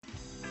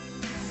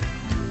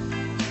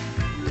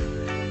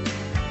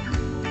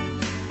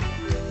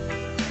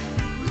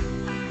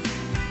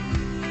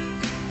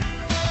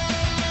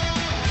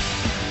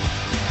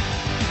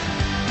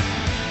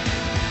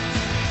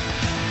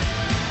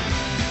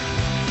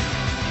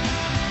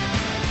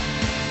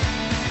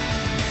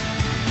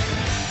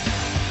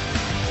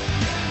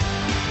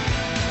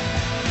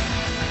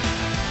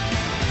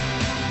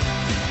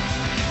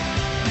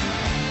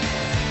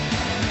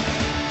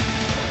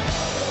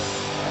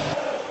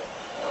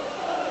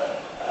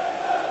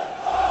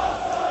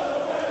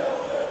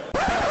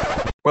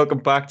Welcome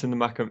back to the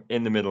Mackem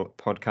in the Middle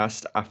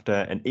podcast after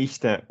an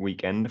Easter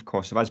weekend. Of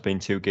course, there has been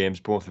 2 games,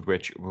 both of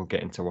which we'll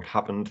get into what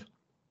happened,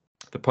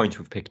 the points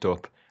we've picked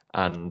up,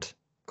 and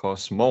of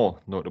course more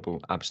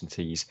notable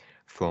absentees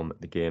from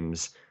the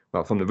games.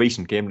 Well, from the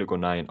recent game, Luke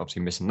O'Nien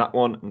obviously missing that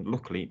one, and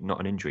luckily not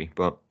an injury.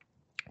 But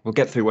we'll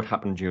get through what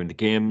happened during the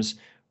games,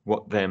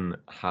 what them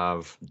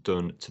have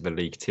done to the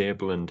league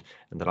table and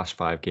the last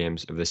 5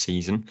 games of the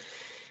season.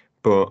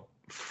 But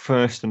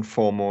first and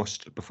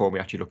foremost, before we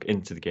actually look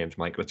into the games,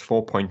 Michael, it's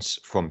 4 points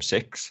from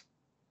 6,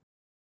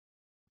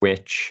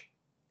 which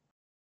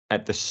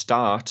at the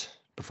start,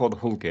 before the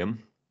Hull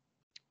game,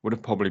 would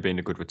have probably been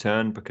a good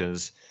return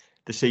because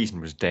the season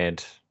was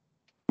dead.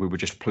 We were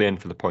just playing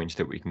for the points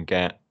that we can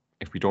get.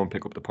 If we don't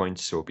pick up the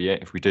points, so be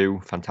it. If we do,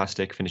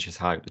 fantastic, finish as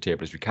high up the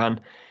table as we can.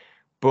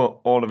 But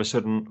all of a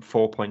sudden,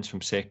 4 points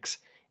from 6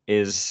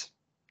 is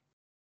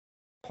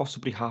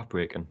possibly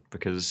heartbreaking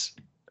because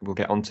we'll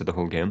get onto the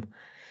Hull game.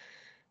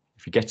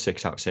 If you get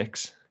 6 out of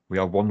 6, we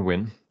are 1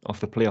 win off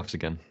the playoffs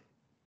again.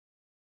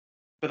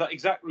 For that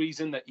exact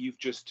reason that you've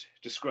just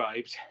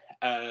described,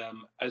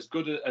 as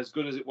good as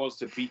it was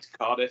to beat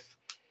Cardiff,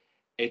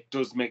 it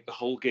does make the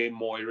whole game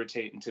more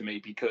irritating to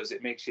me because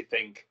it makes you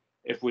think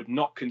if we'd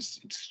not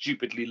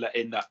stupidly let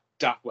in that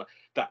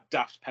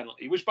daft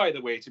penalty, which, by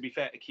the way, to be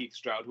fair to Keith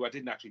Stroud, who I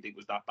didn't actually think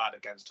was that bad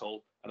against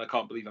Hull, and I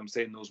can't believe I'm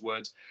saying those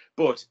words,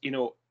 but, you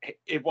know,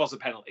 it was a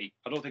penalty.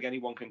 I don't think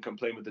anyone can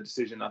complain with the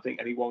decision. I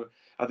think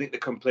the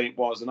complaint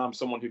was, and I'm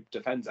someone who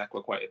defends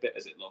Eckler quite a bit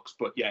as it looks,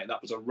 but yeah,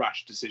 that was a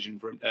rash decision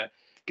for him to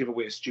give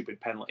away a stupid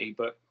penalty.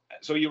 But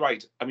so you're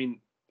right. I mean,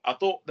 I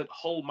thought that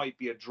Hull might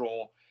be a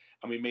draw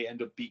and we may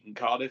end up beating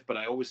Cardiff, but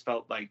I always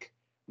felt like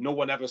no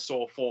one ever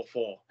saw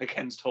 4-4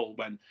 against Hull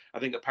when I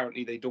think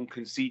apparently they don't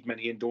concede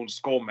many and don't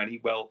score many.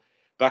 Well,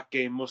 that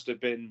game must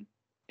have been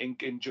in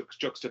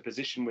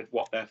juxtaposition with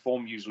what their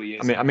form usually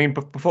is. I mean,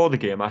 before the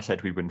game, I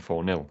said we win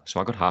 4-0,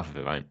 so I got half of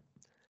it right.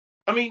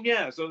 I mean,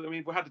 yeah. So, I mean,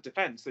 if we had a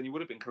defence, then you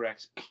would have been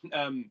correct.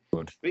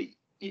 But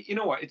you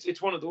know what?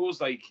 It's one of those,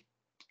 like,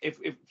 if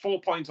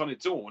 4 points on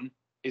its own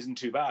isn't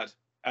too bad.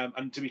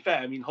 And to be fair,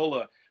 I mean, Hull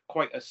are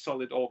quite a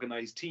solid,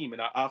 organised team,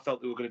 and I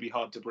felt they were going to be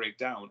hard to break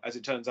down. As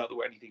it turns out, they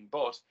were anything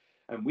but,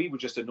 and we were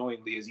just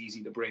annoyingly as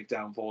easy to break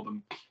down for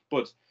them.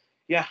 But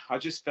yeah, I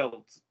just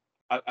felt,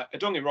 I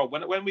don't get me wrong,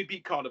 when we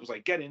beat Cardiff, I was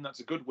like, get in,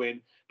 that's a good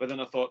win. But then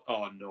I thought,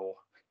 oh no,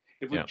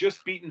 if we'd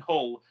just beaten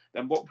Hull,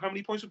 then how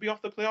many points would be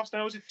off the playoffs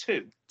now? Is it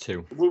 2?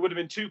 2. We would have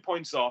been 2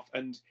 points off.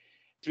 And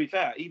to be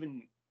fair,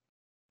 even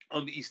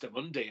on the Easter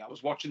Monday, I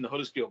was watching the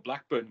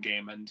Huddersfield-Blackburn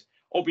game, and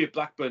albeit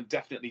Blackburn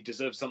definitely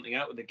deserved something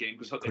out of the game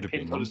because they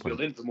pinned Huddersfield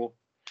in for more.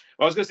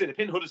 Well, I was going to say they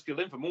pinned Huddersfield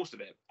in for most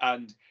of it,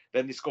 and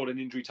then they scored an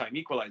injury time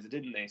equaliser,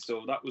 didn't they?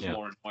 So that was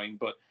more annoying.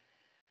 But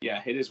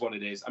yeah, it is what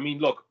it is. I mean,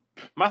 look,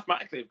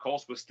 mathematically, of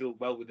course, we're still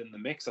well within the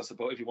mix, I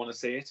suppose, if you want to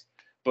say it.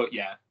 But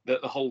yeah, the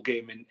whole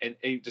game,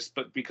 just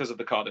because of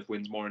the Cardiff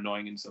wins, more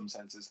annoying in some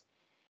senses.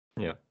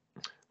 Yeah.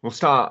 We'll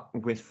start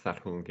with that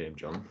whole game,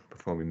 John,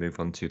 before we move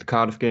on to the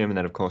Cardiff game, and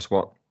then, of course,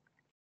 what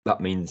that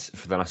means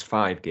for the last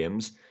 5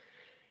 games.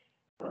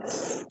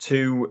 I'd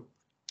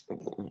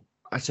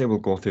say we'll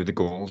go through the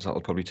goals.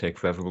 That'll probably take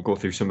forever. We'll go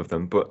through some of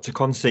them. But to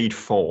concede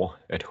 4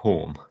 at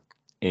home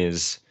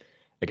is,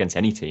 against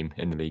any team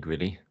in the league,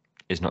 really,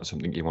 is not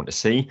something you want to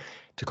see.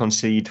 To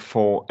concede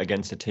 4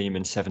 against a team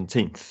in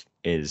 17th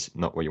is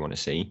not what you want to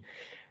see.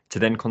 To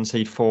then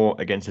concede 4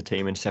 against a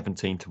team in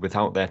 17th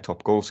without their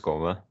top goal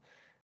scorer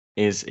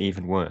is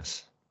even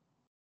worse.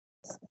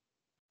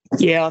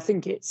 Yeah, I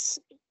think it's,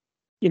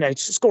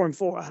 scoring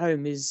 4 at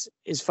home is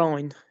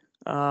fine.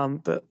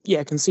 But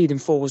yeah, conceding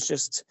 4 is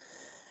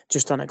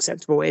just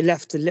unacceptable. It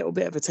left a little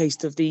bit of a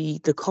taste of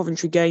the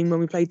Coventry game when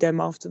we played them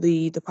after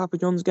the Papa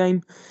John's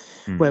game,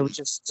 where we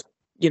just,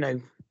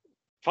 5-4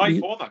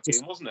 that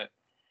game, wasn't it?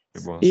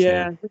 It was.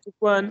 Yeah, we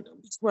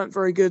just weren't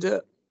very good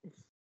at.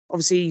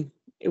 Obviously,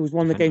 it was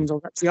one of the games I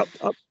was actually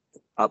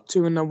up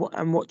to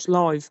and watched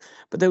live,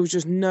 but there was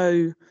just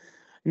no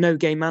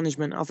game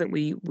management. I think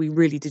we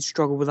really did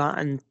struggle with that,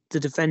 and the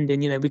defending.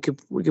 We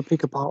could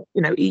pick apart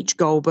each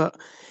goal, but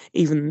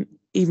even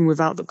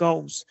without the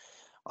goals,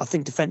 I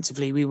think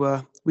defensively we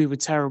were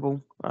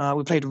terrible.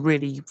 We played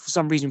for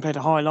some reason played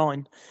a high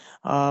line,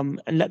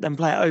 and let them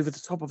play it over the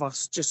top of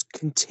us just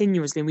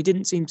continuously, and we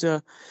didn't seem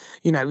to,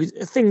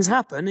 things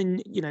happen,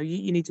 and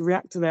you need to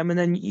react to them, and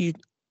then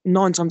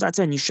 9 times out of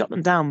 10 you shut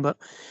them down, but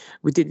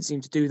we didn't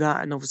seem to do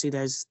that. And obviously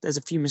there's a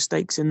few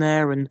mistakes in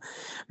there, and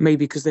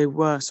maybe because they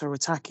were so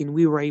attacking,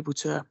 we were able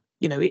to,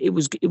 it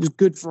was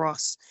good for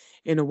us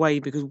in a way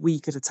because we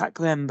could attack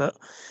them. But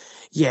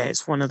yeah,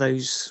 it's one of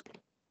those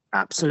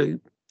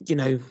absolute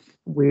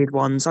weird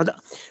ones.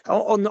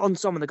 On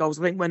some of the goals,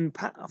 I think when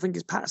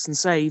it's Patterson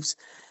saves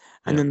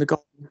and then the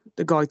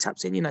guy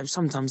taps in,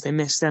 sometimes they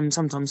miss them,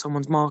 sometimes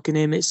someone's marking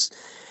him. It's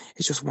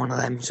just one of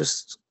them.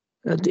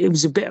 It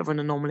was a bit of an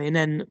anomaly. And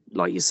then,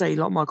 like you say,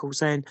 like Michael was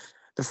saying,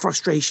 the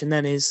frustration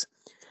then is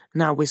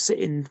now we're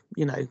sitting,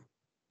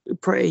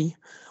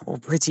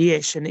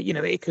 pretty-ish, and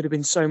it could have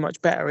been so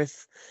much better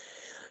if,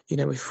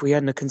 if we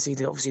hadn't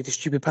conceded obviously the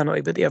stupid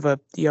penalty, but the other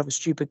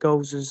stupid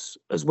goals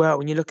as well,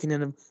 and you're looking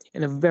in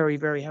a very,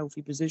 very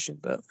healthy position.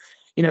 But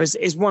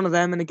it's one of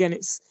them, and again,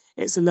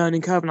 it's a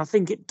learning curve, and I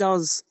think it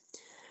does.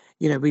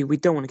 We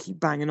don't want to keep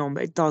banging on,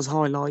 but it does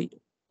highlight.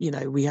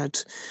 We had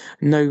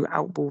no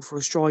outball for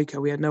a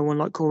striker. We had no one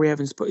like Corey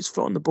Evans put his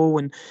foot on the ball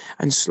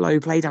and slow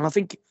play down. I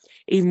think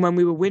even when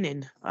we were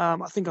winning,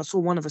 I think I saw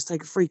one of us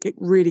take a free kick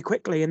really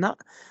quickly, and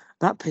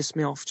that pissed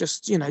me off.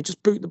 Just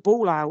boot the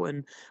ball out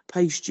and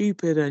play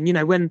stupid.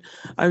 And when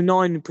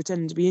 09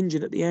 pretended to be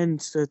injured at the end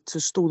to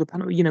stall the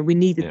penalty, we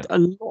needed a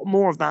lot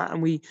more of that,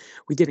 and we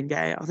didn't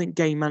get it. I think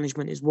game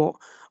management is what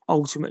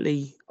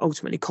ultimately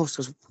cost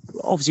us,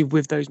 obviously,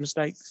 with those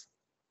mistakes.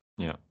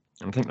 Yeah.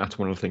 And I think that's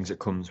one of the things that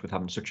comes with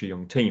having such a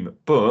young team.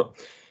 But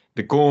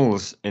the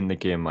goals in the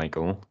game,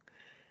 Michael,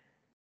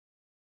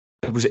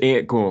 it was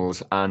 8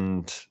 goals,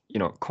 and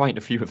quite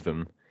a few of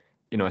them,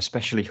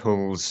 especially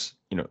Hull's.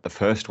 The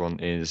first one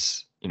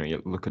is,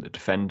 you look at the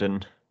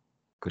defending.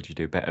 Could you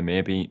do better?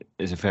 Maybe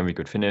is a very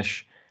good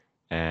finish.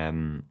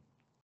 Was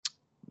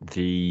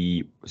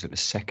it the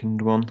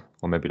second one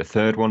or maybe the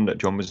third one that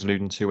John was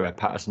alluding to, where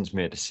Patterson's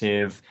made a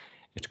save?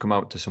 It's come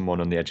out to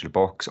someone on the edge of the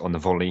box on the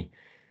volley.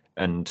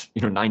 And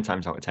 9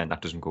 times out of 10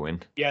 that doesn't go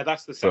in. Yeah,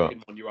 that's the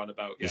second one you're on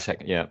about. Yeah. The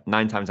second,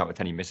 9 times out of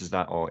 10 he misses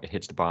that, or it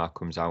hits the bar,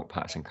 comes out,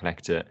 Patterson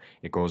collects it,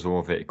 it goes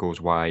over, it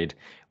goes wide,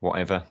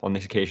 whatever. On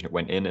this occasion it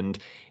went in, and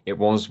it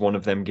was one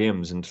of them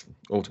games, and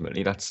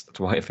ultimately that's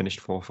why it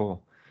finished 4-4.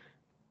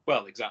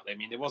 Well, exactly. I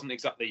mean, it wasn't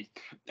exactly.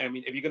 I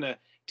mean, if you're going to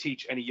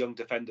teach any young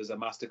defenders a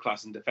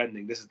masterclass in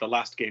defending, this is the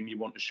last game you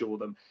want to show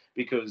them,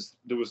 because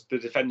the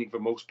defending for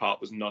most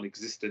part was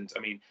non-existent. I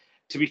mean,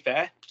 to be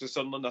fair to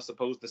Sunderland, I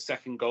suppose the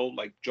second goal,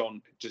 like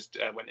John just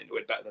went into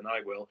it better than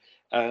I will.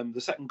 The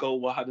second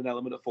goal had an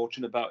element of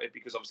fortune about it,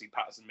 because obviously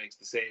Patterson makes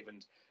the save,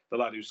 and the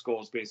lad who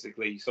scores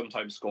basically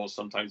sometimes scores,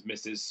 sometimes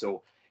misses.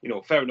 So,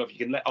 fair enough, you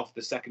can let off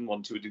the second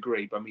one to a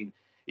degree. But I mean,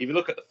 if you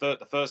look at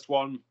the first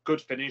one, good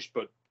finish,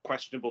 but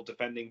questionable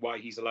defending, why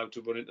he's allowed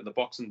to run into the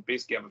box and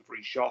basically have a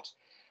free shot.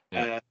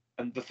 Yeah.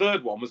 And the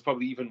third one was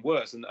probably even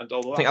worse. And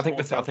although I think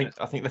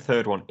the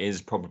third one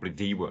is probably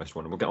the worst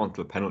one. And we'll get on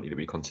to the penalty that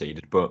we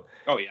conceded, but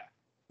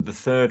the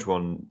third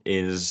one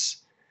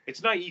it's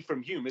naive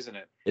from Hume, isn't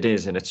it? It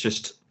is, and it's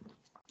just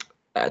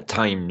at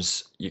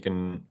times you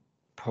can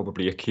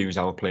probably accuse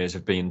our players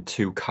of being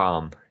too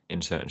calm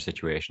in certain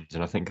situations,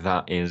 and I think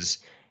that is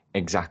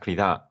exactly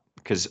that,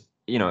 because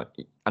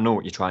I know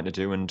what you're trying to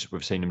do, and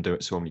we've seen him do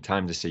it so many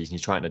times this season.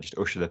 He's trying to just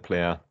usher the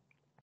player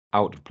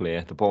out of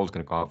play. The ball's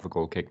going to go out for a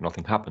goal kick,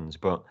 nothing happens.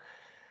 But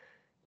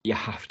you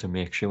have to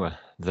make sure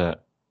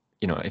that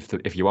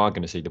if you are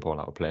going to see the ball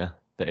out of play,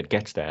 that it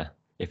gets there.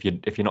 If you're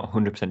not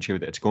 100% sure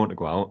that it's going to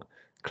go out,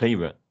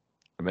 clear it,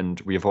 and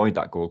we avoid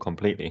that goal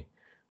completely.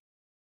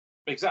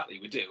 Exactly,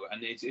 we do,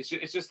 and it's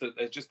just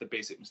the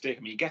basic mistake.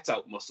 I mean, he gets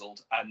out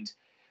muscled, and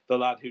the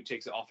lad who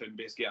takes it off him,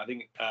 basically, I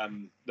think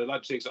the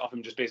lad who takes it off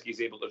him just basically is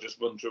able to just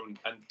run through.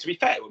 And to be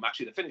fair to him,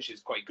 actually, the finish is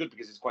quite good,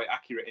 because it's quite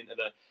accurate into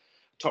the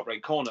top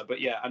right corner.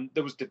 But yeah, and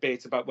there was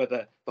debate about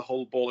whether the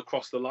whole ball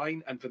across the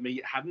line, and for me,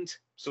 it hadn't.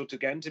 So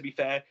again, to be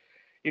fair,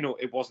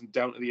 it wasn't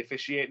down to the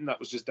officiating. That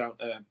was just down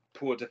to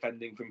poor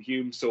defending from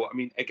Hume. So, I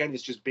mean, again,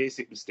 it's just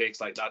basic mistakes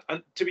like that.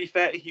 And to be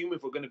fair to Hume,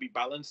 if we're going to be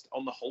balanced,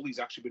 on the whole, he's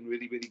actually been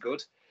really, really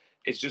good.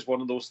 It's just one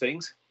of those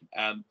things.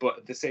 But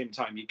at the same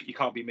time, you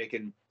can't be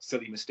making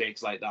silly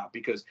mistakes like that,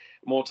 because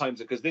more times,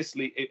 because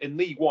in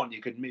League One,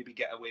 you could maybe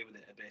get away with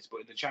it a bit,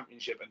 but in the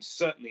Championship, and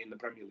certainly in the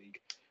Premier League,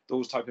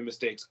 those type of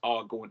mistakes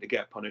are going to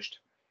get punished.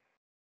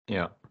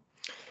 Yeah.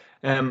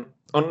 On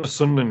the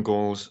Sunderland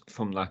goals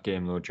from that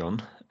game, though,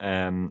 John,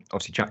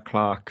 obviously Jack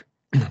Clarke,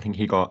 I think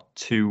he got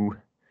 2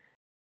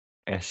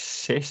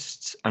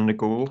 assists and a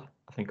goal.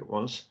 I think it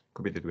was.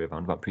 Could be the other way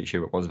around, but I'm pretty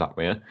sure it was that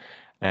way.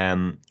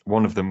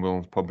 One of them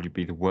will probably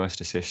be the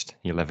worst assist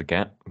he'll ever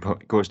get,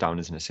 but it goes down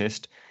as an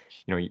assist.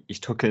 He's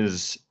took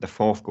us the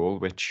 4th goal,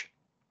 which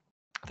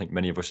I think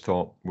many of us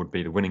thought would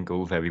be the winning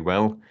goal, very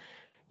well.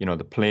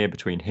 The play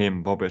between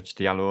him, Roberts,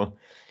 Diallo,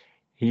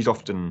 he's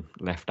often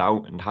left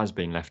out and has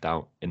been left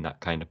out in that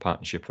kind of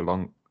partnership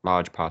for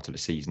large part of the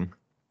season.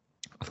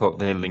 I thought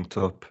they linked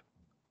up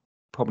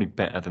probably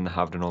better than they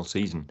have done all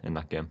season in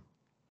that game.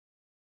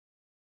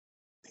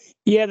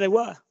 Yeah, they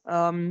were.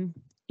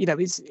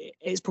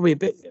 It's probably a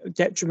bit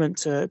detriment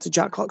to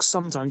Jack Clarke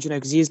sometimes,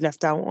 because he is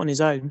left out on his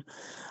own.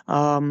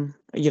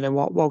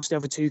 Whilst the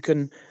other two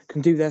can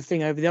do their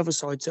thing over the other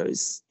side. So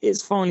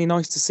it's finally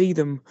nice to see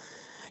them,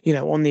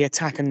 on the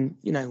attack, and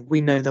we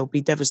know they'll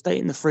be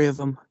devastating, the 3 of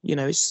them.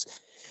 It's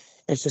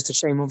just a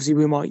shame. Obviously,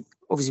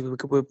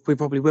 we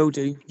probably will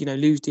do.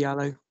 Lose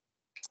Diallo,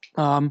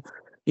 and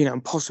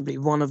possibly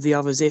one of the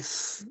others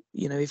if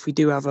we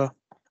do have we'll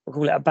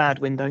call it a bad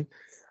window.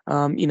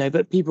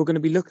 But people are going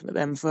to be looking at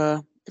them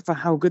for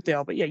how good they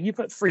are. But yeah, you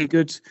put 3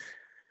 good,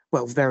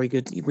 well, very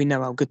good. We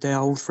know how good they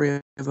are, all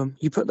 3 of them.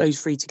 You put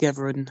those 3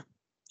 together, and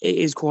it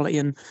is quality.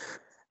 And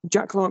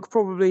Jack Clarke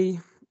probably,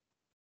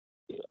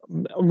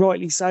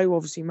 rightly so,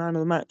 obviously man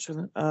of the match.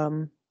 I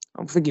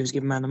think he was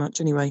given man of the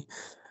match anyway.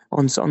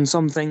 on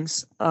some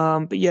things.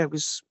 But yeah, it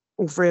was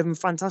all three of them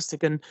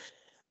fantastic. And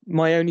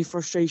my only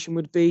frustration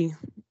would be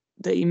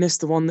that he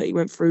missed the one that he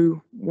went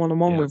through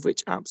one-on-one with,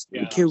 which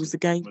absolutely kills the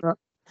game. But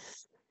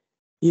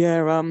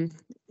yeah,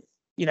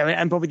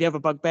 and probably the other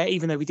bugbear,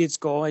 even though we did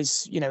score,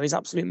 is his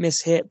absolute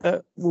miss hit.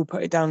 But we'll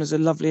put it down as a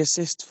lovely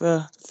assist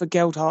for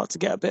Geldhart to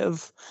get a bit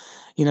of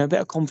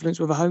confidence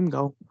with a home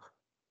goal.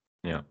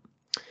 Yeah.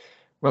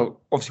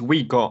 Well, obviously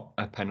we got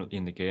a penalty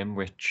in the game,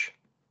 which,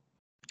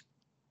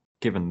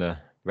 given the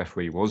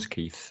referee was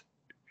Keith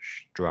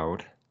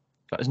Stroud, is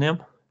that his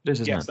name? It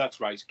is, isn't it? Yes, that's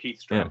right, Keith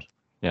Stroud.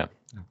 Yeah.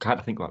 I kind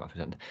of think about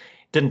that.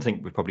 Didn't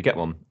think we'd probably get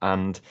one,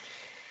 and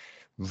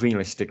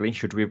realistically,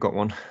 should we have got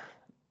one?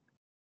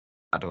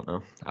 I don't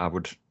know. I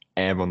would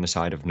err on the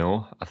side of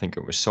no. I think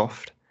it was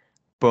soft,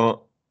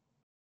 but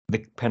the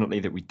penalty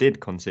that we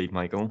did concede,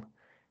 Michael,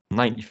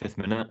 95th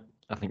minute.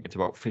 I think it's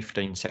about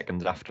 15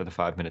 seconds after the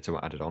 5 minutes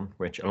were added on,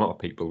 which a lot of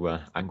people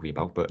were angry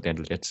about, but at the end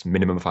of the day, it's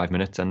minimum 5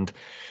 minutes. And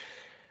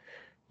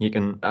you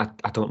can,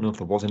 I don't know if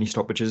there was any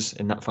stoppages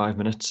in that 5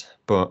 minutes,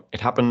 but it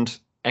happened.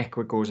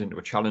 Ekwa goes into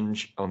a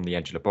challenge on the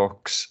edge of the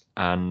box.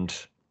 And,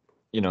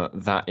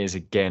 that is,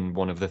 again,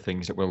 one of the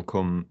things that will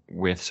come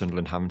with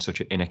Sunderland having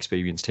such an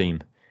inexperienced team.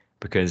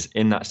 Because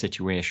in that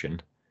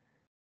situation,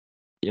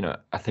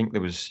 I think there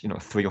was,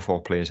 3 or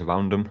 4 players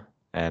around him,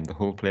 the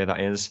Hull player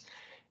that is.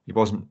 He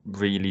wasn't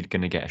really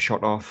going to get a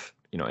shot off.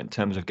 In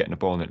terms of getting a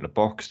ball into the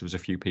box, there was a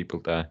few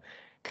people to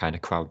kind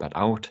of crowd that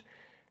out.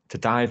 To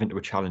dive into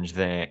a challenge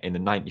there in the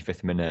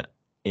 95th minute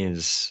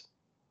is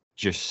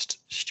just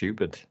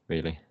stupid,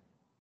 really.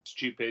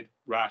 Stupid,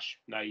 rash,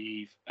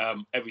 naive,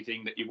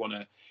 everything that you want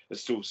to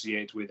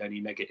associate with any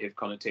negative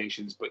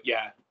connotations. But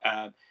yeah,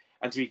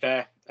 and to be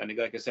fair, and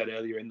like I said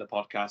earlier in the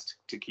podcast,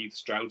 to Keith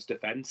Stroud's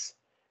defence,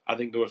 I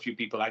think there were a few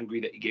people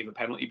angry that he gave a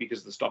penalty because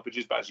of the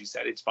stoppages. But as you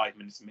said, it's 5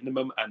 minutes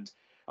minimum. And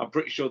I'm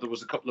pretty sure there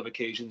was a couple of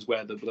occasions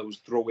where there was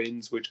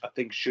throw-ins, which I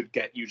think should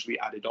get usually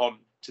added on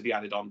to the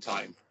added on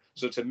time.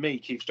 So to me,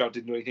 Keith Stroud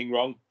didn't do anything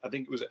wrong. I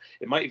think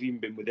it might have even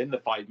been within the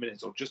 5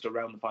 minutes or just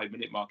around the 5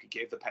 minute mark he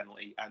gave the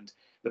penalty. And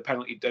the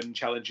penalty didn't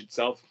challenge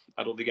itself.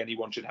 I don't think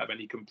anyone should have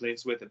any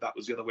complaints with. If that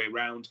was the other way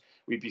around,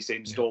 we'd be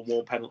saying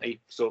Stonewall penalty.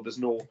 So there's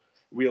no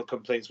real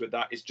complaints with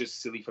that. It's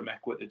just silly for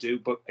Mackem to do.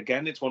 But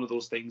again, it's one of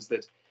those things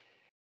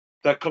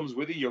that comes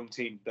with a young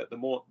team, that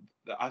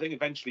I think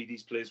eventually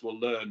these players will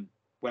learn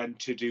when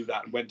to do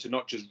that and when to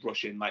not just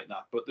rush in like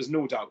that. But there's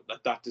no doubt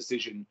that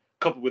decision,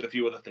 coupled with a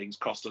few other things,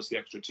 cost us the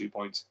extra 2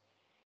 points.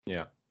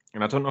 Yeah.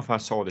 And I don't know if I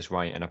saw this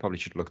right, and I probably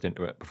should have looked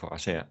into it before I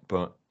say it,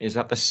 but is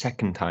that the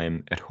second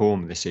time at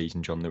home this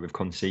season, John, that we've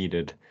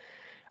conceded?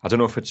 I don't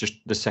know if it's just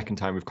the second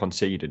time we've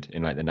conceded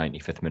in like the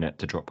 95th minute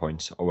to drop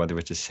points, or whether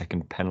it's the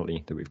second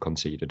penalty that we've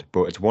conceded,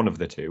 but it's one of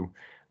the two.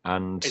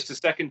 And it's the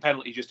second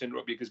penalty, just to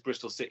interrupt you, because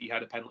Bristol City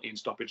had a penalty in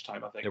stoppage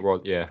time, I think. It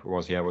was,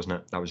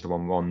 wasn't it? That was the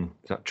 1-1.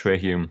 Is that Trey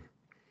Hume?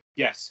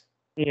 Yes.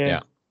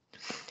 Yeah.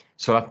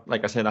 So, that,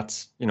 like I said,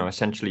 that's,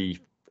 essentially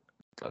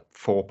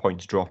 4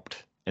 points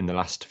dropped in the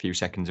last few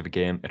seconds of a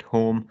game at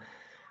home.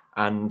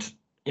 And,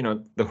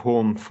 the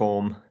home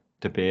form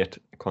debate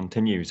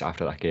continues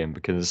after that game,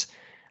 because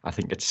I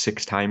think it's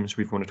 6 times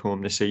we've won at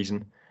home this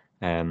season.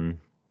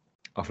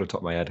 Off the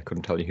top of my head, I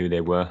couldn't tell you who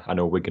they were. I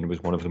know Wigan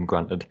was one of them,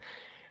 granted.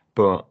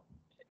 But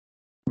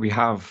we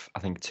have, I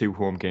think, 2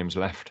 home games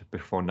left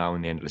before now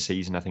in the end of the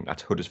season. I think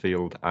that's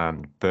Huddersfield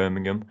and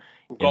Birmingham.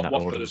 We've got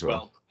Watford as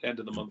well, end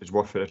of the month. Is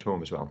Watford at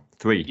home as well?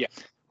 3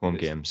 home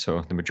games.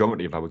 So the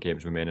majority of our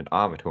games remaining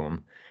are at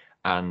home.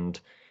 And,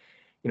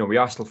 we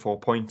are still 4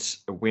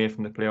 points away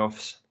from the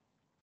playoffs.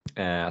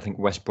 I think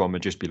West Brom are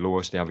just below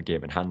us. They have a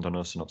game in hand on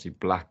us. And obviously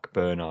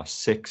Blackburn are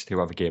 6th, who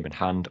have a game in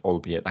hand,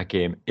 albeit that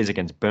game is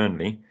against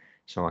Burnley.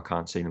 So I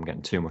can't see them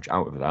getting too much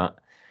out of that.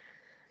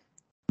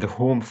 The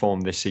home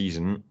form this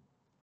season,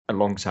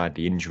 alongside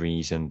the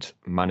injuries and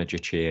manager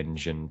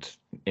change and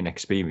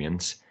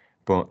inexperience,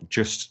 but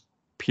just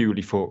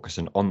purely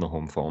focusing on the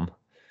home form,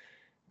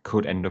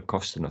 could end up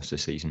costing us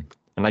this season.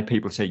 And like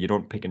people say, you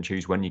don't pick and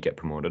choose when you get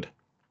promoted.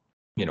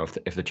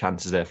 If the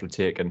chance is there for the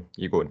taking,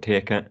 you go and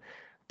take it.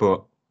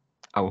 But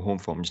our home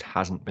form just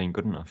hasn't been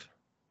good enough.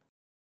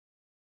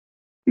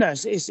 No,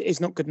 it's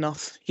not good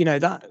enough.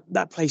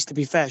 That place, to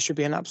be fair, should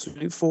be an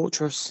absolute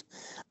fortress.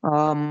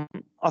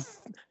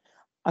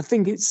 I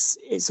think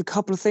it's a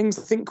couple of things.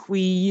 I think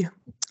we're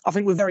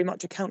very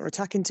much a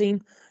counter-attacking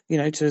team.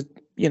 I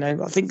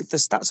think the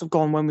stats have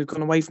gone when we've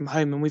gone away from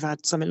home and we've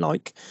had something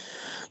like,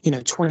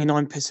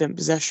 29%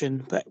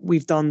 possession, but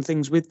we've done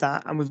things with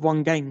that and we've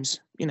won games.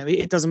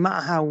 It doesn't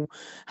matter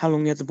how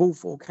long you have the ball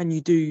for. Can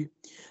you do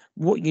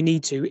what you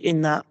need to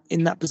in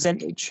that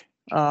percentage?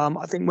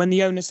 I think when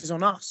the onus is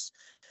on us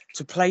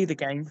to play the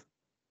game,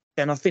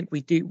 then I think we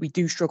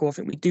do struggle. I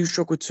think we do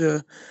struggle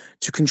to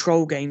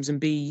control games and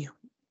be,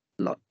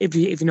 if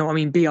you know what I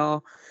mean,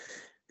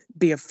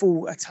 be a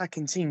full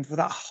attacking team for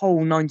that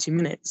whole 90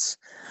 minutes.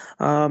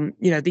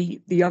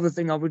 The other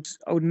thing I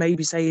would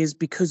maybe say is,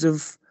 because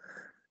of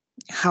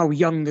how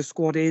young the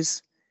squad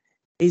is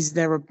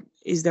there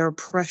a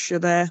pressure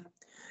there?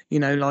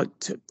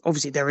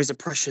 Obviously there is a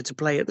pressure to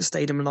play at the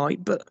Stadium of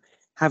Light, but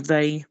have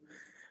they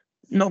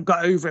not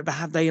got over it, but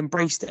have they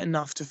embraced it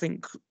enough to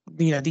think,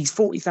 these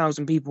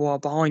 40,000 people are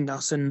behind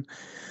us, and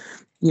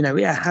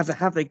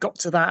have they got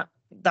to that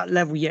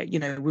level yet?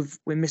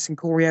 We're missing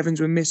Corey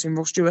Evans, we're missing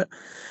Ross Stewart,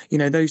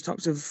 those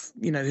types of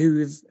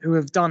who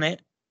have done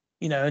it,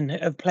 and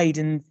have played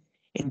in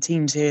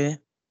teams here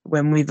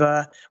when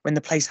when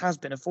the place has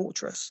been a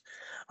fortress.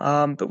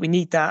 But we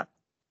need that,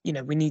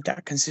 we need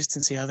that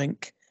consistency. I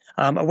think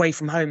away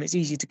from home, it's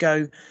easy to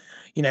go.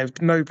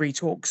 Mowbray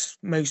talks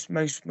most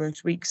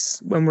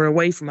weeks when we're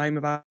away from home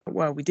about,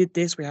 well, we did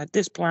this, we had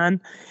this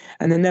plan,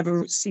 and there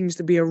never seems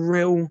to be a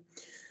real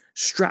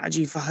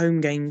strategy for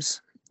home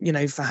games,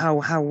 for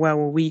how well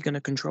are we going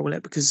to control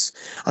it? Because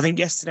I think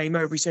yesterday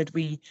Mowbray said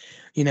we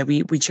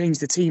changed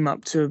the team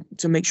up to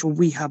make sure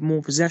we have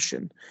more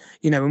possession,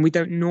 and we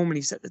don't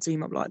normally set the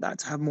team up like that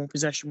to have more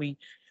possession.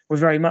 We're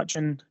very much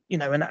an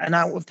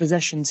out of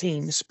possession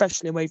team,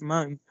 especially away from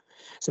home.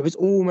 So it's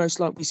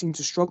almost like we seem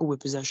to struggle with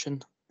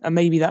possession. And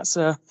maybe that's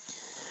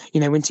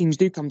when teams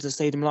do come to the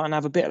Stadium and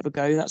have a bit of a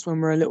go, that's when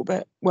we're a little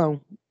bit,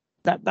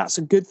 that's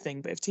a good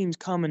thing. But if teams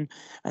come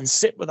and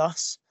sit with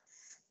us,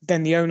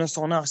 then the onus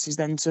on us is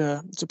then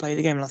to play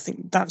the game. And I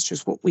think that's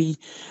just what we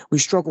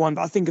struggle on.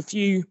 But I think a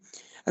few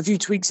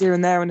tweaks here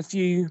and there, and a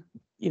few,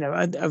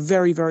 a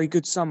very, very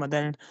good summer,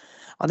 then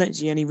I don't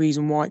see any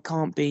reason why it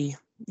can't be,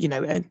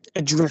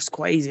 addressed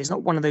quite easy. It's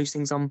not one of those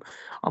things I'm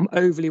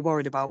overly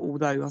worried about,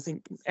 although I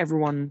think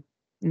everyone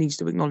needs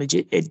to acknowledge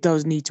it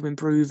does need to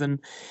improve.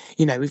 And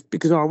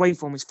because our away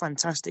form is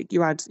fantastic,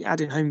 you add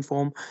in home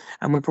form,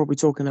 and we're probably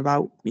talking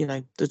about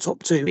the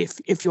top two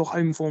if your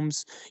home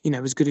form's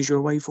as good as your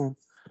away form.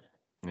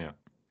 Yeah.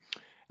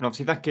 And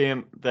obviously that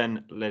game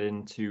then led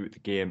into the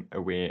game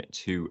away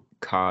to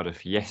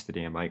Cardiff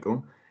yesterday,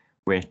 Michael,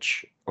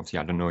 which obviously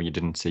I don't know, you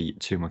didn't see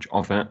too much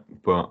of it,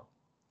 but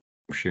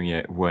I'm sure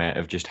you're aware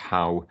of just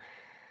how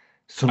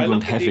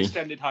Sunderland heavy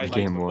the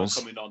game was.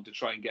 Coming on to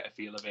try and get a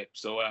feel of it.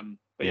 So,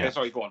 but yeah,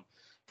 sorry, go on.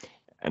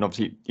 And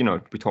obviously,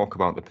 we talk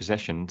about the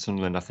possession.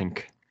 Sunderland, I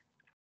think,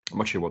 I'm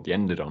not sure what they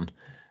ended on,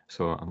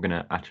 so I'm going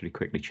to actually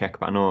quickly check.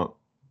 But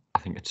I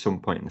think at some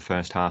point in the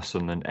first half,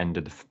 Sunderland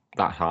ended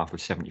that half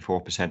with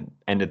 74%,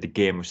 ended the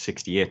game with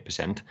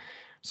 68%.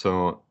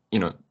 So,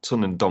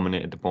 Sunderland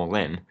dominated the ball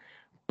then.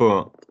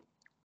 But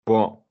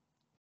what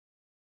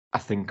I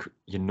think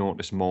you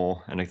notice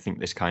more, and I think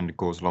this kind of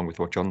goes along with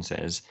what John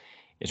says,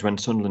 is when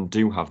Sunderland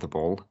do have the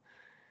ball,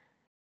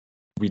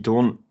 we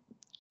don't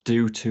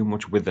do too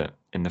much with it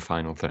in the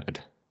final third.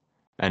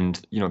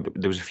 And,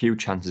 there was a few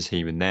chances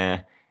here and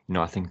there.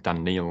 I think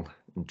Dan Neil,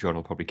 and John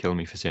will probably kill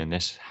me for saying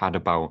this, had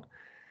about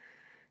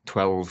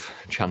 12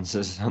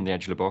 chances on the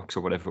edge of the box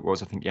or whatever it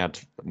was. I think he had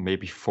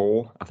maybe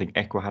 4. I think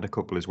Ekwa had a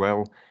couple as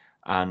well.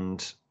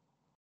 And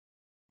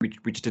we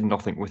just did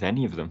nothing with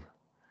any of them.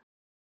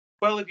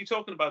 Well, if you're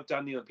talking about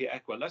Daniel and Pierre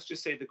Ekwa, let's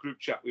just say the group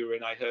chat we were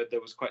in, I heard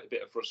there was quite a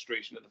bit of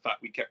frustration at the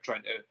fact we kept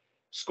trying to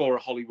score a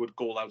Hollywood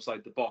goal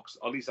outside the box.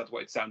 Or at least that's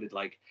what it sounded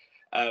like.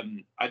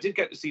 I did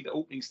get to see the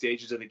opening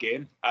stages of the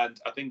game, and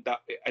I think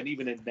that, and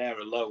even in there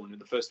alone, in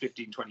the first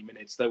 15, 20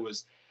 minutes, there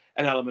was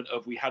an element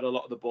of we had a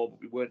lot of the ball, but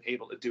we weren't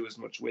able to do as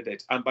much with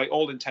it. And by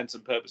all intents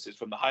and purposes,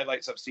 from the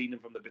highlights I've seen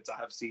and from the bits I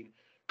have seen,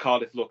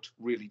 Cardiff looked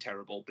really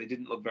terrible. They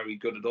didn't look very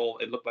good at all.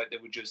 It looked like they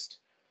were just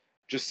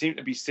seemed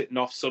to be sitting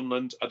off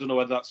Sunderland. I don't know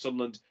whether that's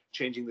Sunderland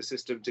changing the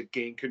system to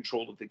gain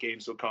control of the game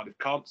so Cardiff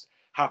can't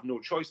have no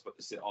choice but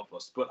to sit off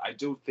us. But I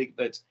do think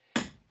that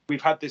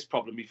we've had this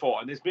problem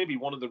before, and it's maybe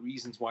one of the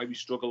reasons why we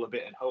struggle a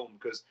bit at home,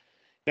 because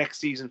next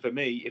season for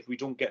me, if we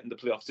don't get in the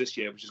playoffs this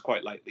year, which is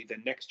quite likely,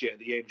 then next year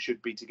the aim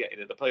should be to get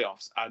into the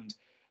playoffs, and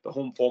the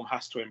home form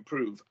has to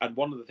improve. And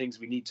one of the things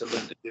we need to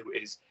learn to do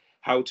is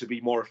how to be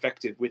more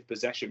effective with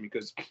possession,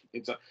 because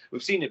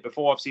we've seen it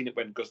before. I've seen it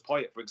when Gus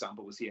Poyet, for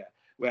example, was here,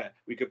 where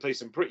we could play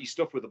some pretty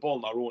stuff with the ball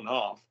in our own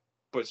half,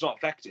 but it's not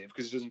effective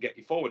because it doesn't get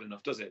you forward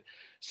enough, does it?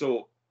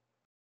 So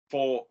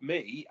for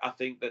me, I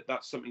think that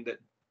that's something that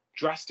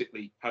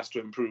drastically has to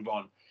improve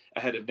on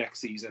ahead of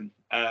next season.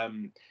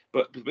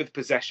 But with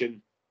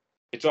possession,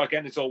 it's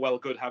all well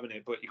good having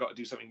it, but you got to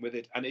do something with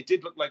it. And it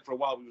did look like for a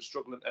while we were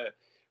struggling to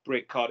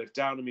break Cardiff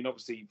down. I mean,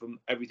 obviously from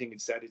everything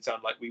it said, it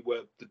sounded like we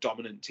were the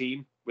dominant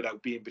team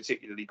without being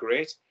particularly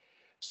great.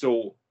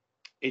 So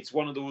it's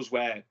one of those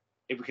where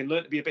if we can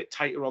learn to be a bit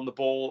tighter on the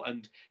ball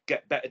and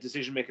get better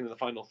decision making in the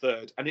final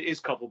third, and it is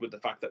coupled with the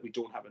fact that we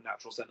don't have a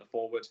natural centre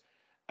forward.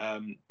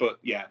 But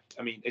yeah,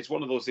 I mean, it's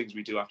one of those things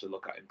we do have to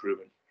look at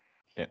improving.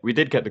 Yeah, we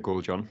did get the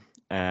goal, John,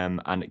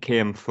 and it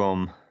came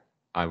from,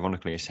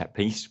 ironically, a set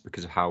piece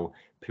because of how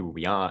people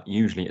we are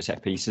usually at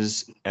set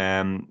pieces.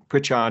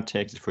 Pritchard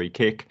takes a free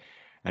kick,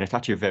 and it's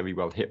actually a very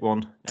well hit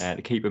one.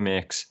 The keeper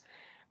makes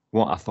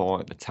what I thought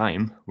at the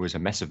time was a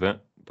mess of it,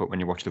 but when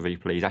you watch the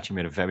replay, he's actually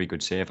made a very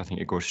good save. I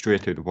think it goes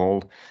straight through the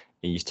wall.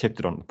 He's tipped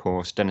it on the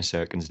post. Dennis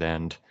Serkins there,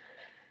 and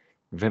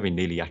very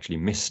nearly actually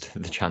missed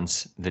the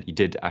chance that he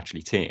did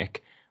actually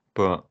take.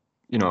 But,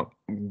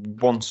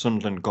 once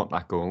Sunderland got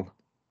that goal,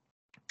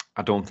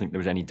 I don't think there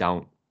was any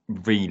doubt,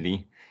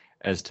 really,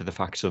 as to the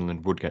fact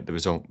Sunderland would get the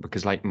result,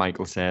 because like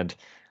Michael said,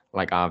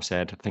 like I've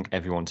said, I think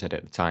everyone said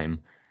at the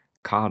time,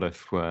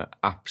 Cardiff were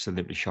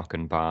absolutely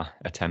shocking bar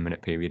a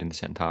 10-minute period in the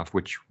second half,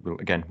 which we'll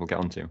get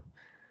onto.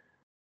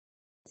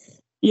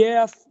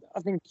 Yeah, I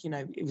think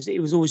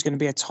it was always going to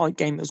be a tight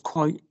game. It was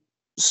quite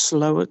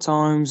slow at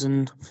times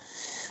and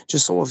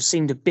just sort of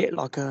seemed a bit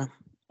like a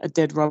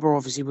dead rubber.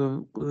 Obviously, we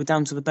were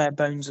down to the bare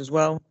bones as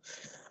well.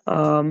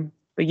 But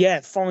yeah,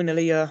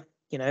 finally,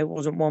 it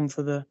wasn't one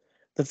for the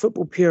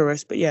football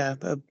purist, but yeah,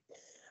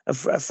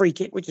 a free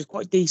kick which is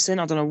quite decent.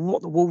 I don't know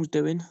what the wall's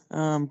doing,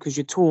 because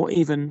you're taught,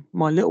 even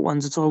my little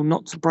ones are told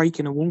not to break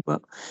in a wall,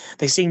 but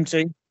they seem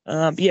to.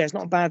 But yeah, it's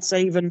not a bad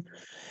save, and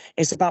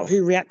it's about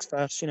who reacts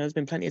first. There's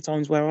been plenty of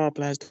times where our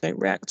players don't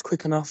react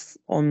quick enough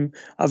on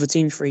other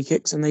teams' free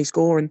kicks and they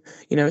score, and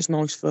it's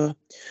nice for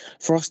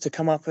us to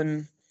come up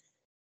and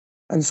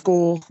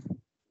score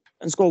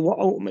what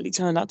ultimately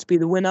turned out to be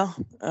the winner.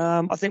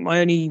 I think my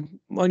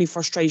only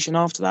frustration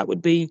after that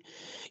would be,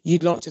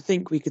 you'd like to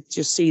think we could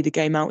just see the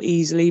game out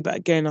easily, but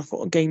again, I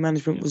thought game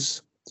management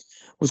was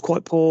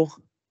quite poor.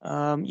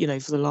 For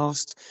the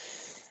last,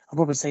 I'll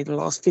probably say the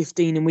last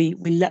 15, and we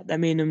let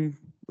them in, and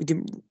we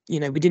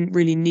didn't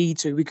really need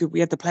to. We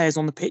had the players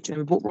on the pitch, and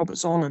we brought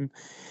Roberts on,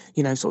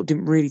 and sort of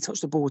didn't really touch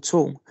the ball at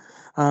all.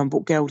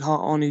 Brought Geldhart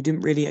on, who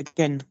didn't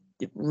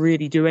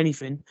really do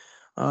anything.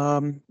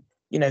 So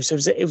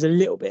it was a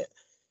little bit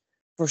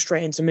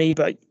frustrating to me,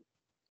 but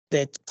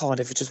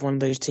Cardiff are just one of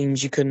those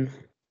teams you can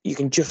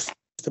just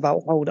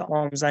about hold at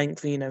arm's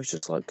length. It's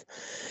just like,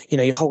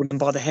 you hold them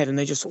by the head and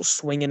they're just sort of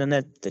swinging, and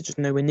they're just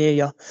nowhere near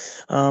you,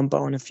 but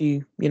on a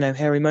few,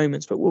 hairy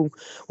moments. But we'll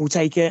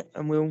take it,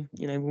 and we'll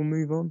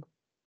move on.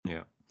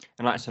 Yeah,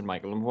 and like I said,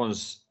 Michael,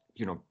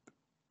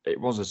 it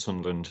was a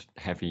Sunderland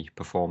heavy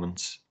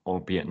performance,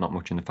 albeit not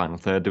much in the final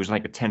third. There was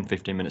like a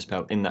 10-15 minute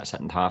spell in that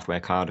second half where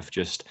Cardiff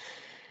just,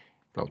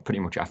 pretty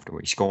much after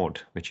we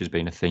scored, which has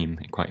been a theme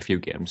in quite a few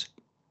games,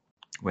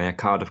 where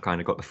Cardiff kind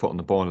of got the foot on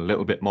the ball a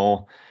little bit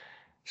more,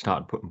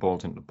 started putting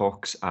balls into the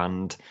box,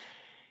 and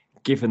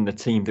given the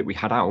team that we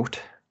had out,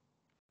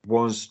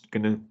 was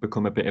going to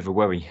become a bit of a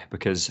worry,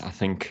 because I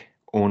think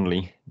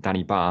only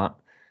Danny Bart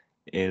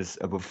is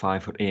above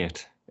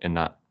 5'8" in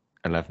that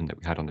 11 that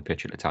we had on the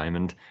pitch at the time.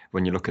 And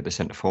when you look at the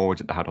centre forwards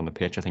that they had on the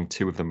pitch, I think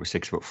two of them were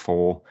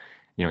 6'4".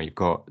 You've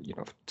got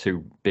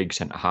two big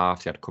centre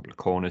halves. They had a couple of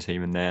corners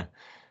here and there,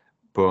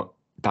 but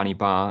Danny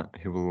Bart,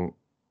 who will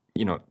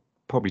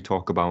probably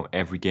talk about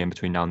every game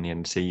between now and the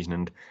end of the season,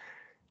 and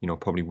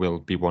probably will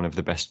be one of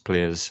the best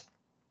players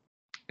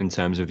in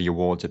terms of the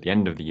awards at the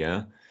end of the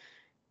year,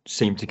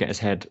 seemed to get his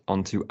head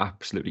onto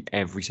absolutely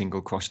every single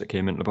cross that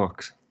came into the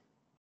box.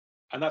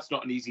 And that's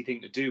not an easy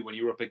thing to do when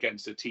you're up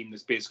against a team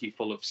that's basically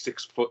full of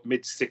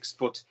mid 6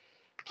 foot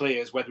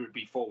players, whether it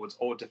be forwards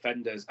or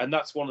defenders. And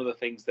that's one of the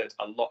things that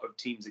a lot of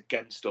teams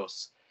against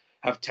us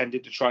have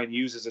tended to try and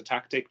use as a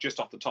tactic. Just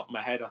off the top of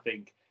my head, I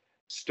think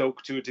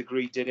Stoke to a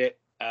degree did it.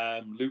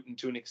 Luton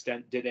to an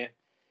extent did it.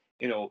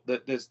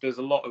 There's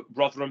a lot of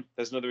Rotherham.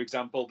 There's another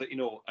example that,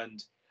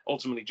 and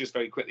ultimately, just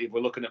very quickly, if we're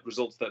looking at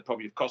results that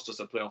probably have cost us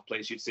a playoff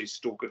place, you'd say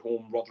Stoke at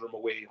home, Rotherham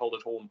away, Hull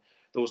at home,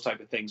 those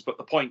type of things. But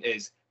the point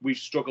is, we've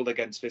struggled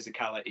against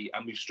physicality,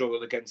 and we've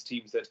struggled against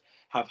teams that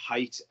have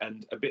height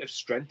and a bit of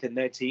strength in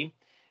their team.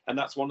 And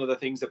that's one of the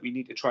things that we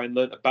need to try and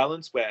learn to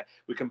balance, where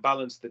we can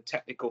balance the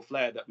technical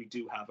flair that we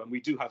do have. And we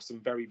do have some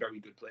very, very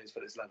good players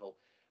for this level.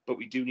 But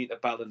we do need to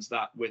balance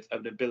that with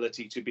an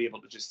ability to be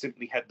able to just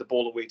simply head the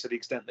ball away to the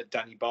extent that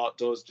Danny Bart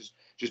does,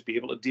 just be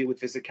able to deal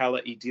with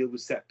physicality, deal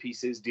with set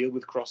pieces, deal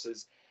with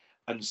crosses,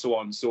 and so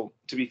on. So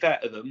to be fair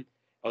to them,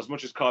 as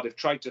much as Cardiff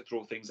tried to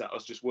throw things at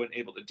us, just weren't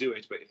able to do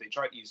it. But if they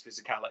tried to use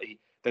physicality,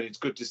 then it's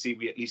good to see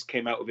we at least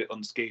came out of it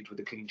unscathed with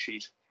a clean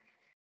sheet.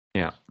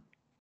 Yeah.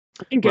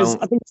 I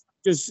think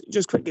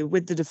just quickly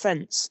with the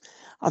defence,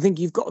 I think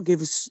you've got to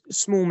give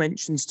small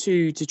mentions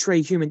to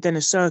Trey Hume and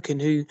Dennis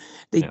Serkin, who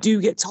they do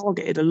get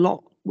targeted a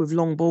lot with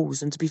long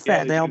balls. And to be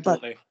fair, they are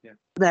both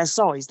their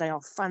size. They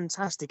are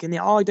fantastic. And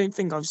I don't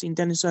think I've seen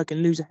Dennis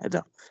Serkin lose a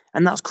header,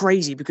 and that's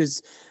crazy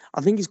because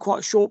I think he's quite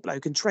a short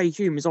bloke. And Trey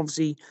Hume is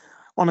obviously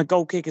on a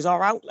goal kick as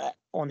our outlet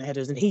on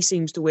headers, and he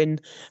seems to win,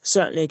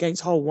 certainly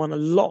against Hull, won a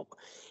lot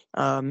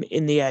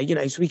in the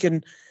air. So we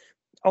can.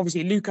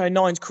 Obviously, Luke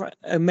O'Nine's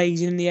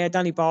amazing in the air.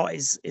 Danny Bart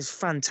is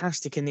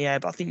fantastic in the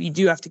air. But I think you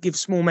do have to give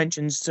small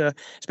mentions to,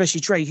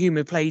 especially Trey Hume,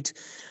 who played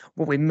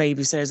what we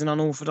maybe say is an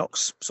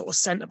unorthodox sort of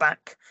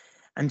centre-back.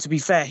 And to be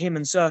fair, him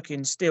and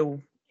Serkin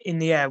still in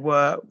the air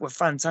were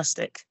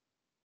fantastic.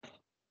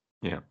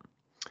 Yeah.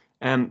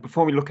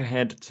 Before we look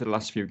ahead to the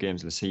last few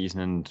games of the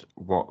season and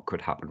what could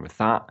happen with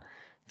that,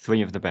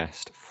 3 of the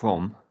best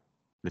from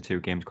the 2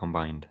 games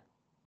combined.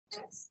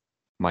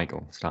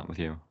 Michael, start with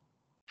you.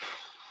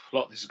 A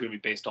lot of this is going to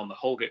be based on the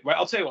whole game. Right,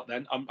 I'll tell you what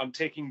then. I'm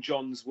taking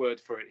John's word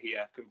for it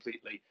here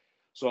completely.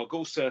 So I'll go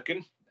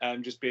Serkin,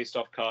 just based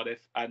off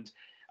Cardiff. And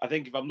I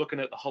think if I'm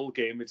looking at the whole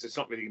game, it's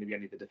not really going to be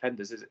any of the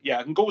defenders, is it? Yeah,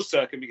 I can go with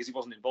Serkin because he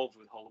wasn't involved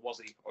with Hull, was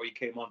he? Or he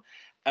came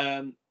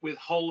on. With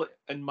Hull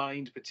in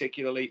mind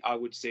particularly, I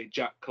would say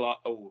Jack Clark.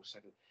 Oh,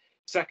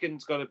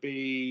 second's got to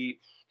be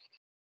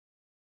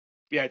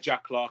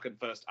Jack Clark and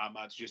first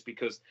Ahmad, just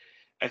because,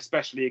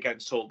 especially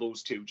against Hull,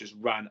 those two just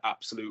ran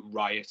absolute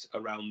riot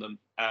around them.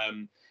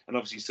 And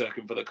obviously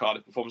Sirkin for the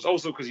Cardiff performance,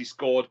 also because he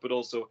scored, but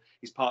also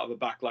he's part of a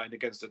back line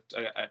against a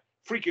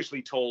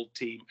freakishly tall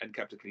team and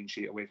kept a clean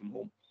sheet away from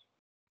home.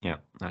 Yeah,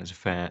 that is a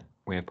fair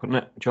way of putting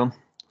it. John?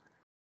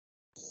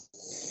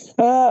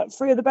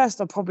 Three of the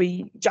best.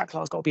 Jack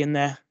Clark's got to be in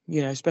there,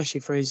 especially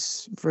for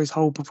his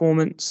whole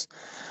performance.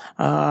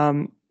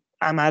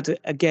 Ahmad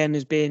again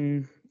has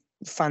been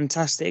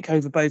fantastic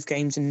over both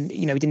games, and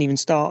he didn't even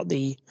start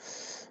the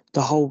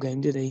whole game,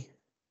 did he?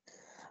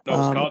 No, it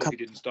was Cardiff he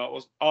didn't start.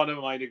 Never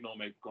mind. Ignore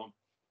me. Go on.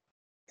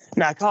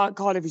 No,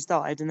 Cardiff he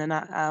started, and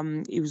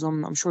then he was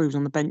on. I'm sure he was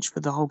on the bench for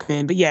the whole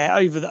game. But yeah,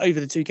 over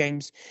the two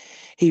games,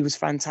 he was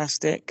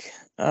fantastic.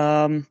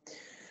 Who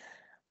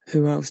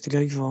else to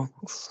go for?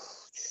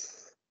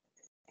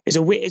 It's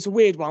a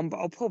weird one, but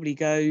I'll probably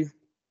go.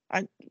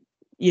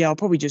 I'll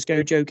probably just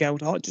go Joe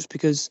Geldhart, just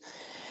because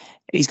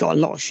he's got a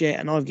lot of shit,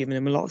 and I've given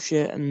him a lot of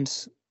shit. And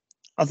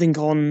I think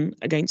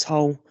against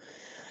Hull,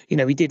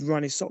 he did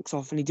run his socks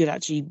off, and he did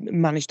actually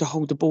manage to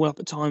hold the ball up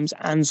at times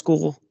and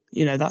score.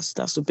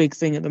 That's a big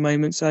thing at the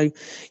moment. So,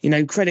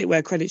 credit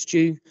where credit's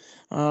due.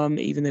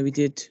 Even though he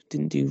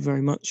didn't do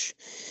very much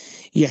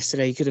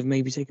yesterday, he could have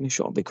maybe taken a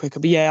shot a bit quicker.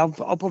 But yeah,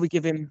 I'll probably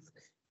give him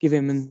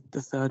in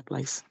the third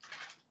place.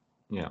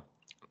 Yeah,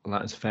 well,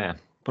 that is fair.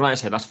 But like I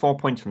said, that's 4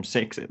 points from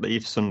 6. It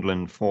leaves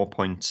Sunderland 4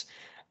 points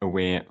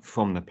away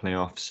from the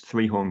playoffs.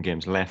 3 home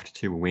games left,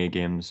 2 away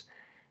games.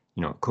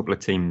 A couple of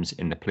teams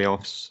in the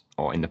playoffs,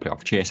 or in the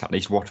playoff chase, at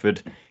least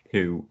Watford,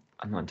 who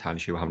I'm not entirely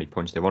sure how many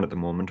points they're on at the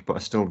moment, but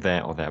are still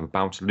there or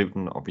thereabouts.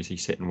 Luton obviously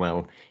sitting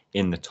well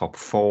in the top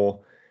 4.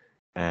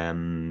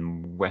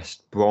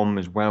 West Brom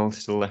as well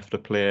still left to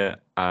play,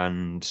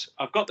 and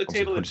I've got the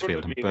table in front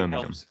of me.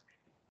 Birmingham.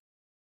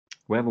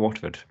 Where are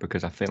Watford?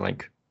 Because I feel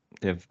like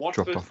they've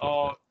dropped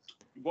off.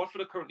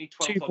 Watford are currently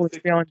 12th 2 points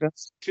behind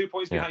us. 2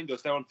 points behind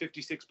us. They're on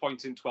 56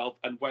 points in 12th,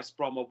 and West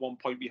Brom are 1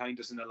 point behind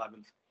us in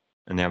 11th.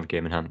 And they have a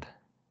game in hand.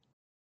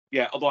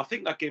 Yeah, although I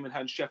think that game in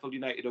hand, Sheffield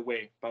United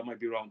away, but I might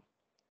be wrong.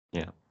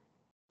 Yeah.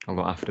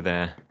 Although after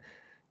their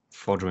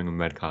Foderingham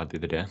red card the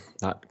other day,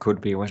 that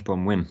could be a West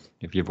Brom win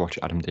if you've watched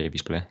Adam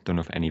Davies play. Don't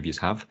know if any of you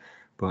have,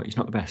 but he's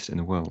not the best in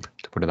the world,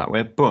 to put it that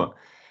way. But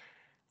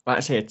like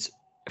I say, it's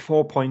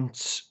 4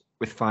 points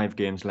with 5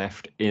 games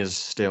left is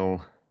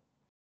still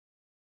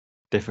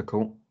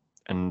difficult.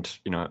 And,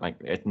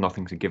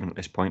 nothing's a given at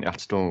this point.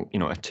 That's still, a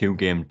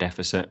 2-game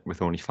deficit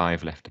with only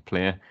 5 left to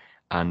play.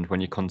 And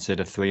when you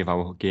consider 3 of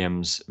our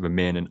games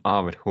remaining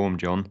are at home,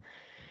 John,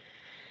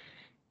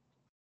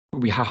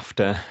 you have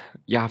to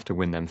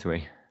win them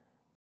 3.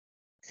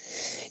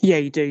 Yeah,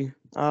 you do.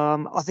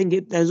 I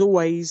think there's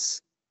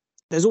always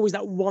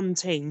that one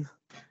team,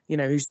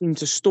 who seem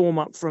to storm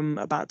up from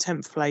about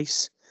 10th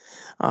place,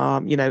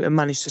 and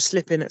manage to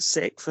slip in at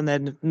 6th, and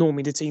then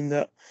normally the team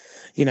that,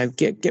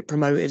 get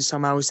promoted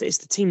somehow. It's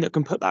the team that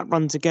can put that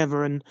run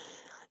together. And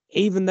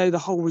even though the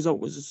whole result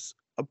was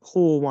a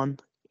poor one,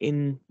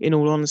 in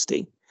all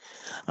honesty,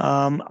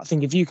 I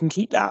think if you can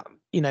keep that,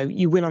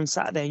 you win on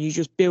Saturday and you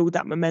just build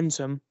that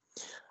momentum,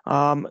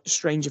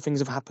 stranger things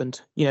have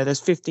happened. There's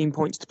 15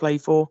 points to play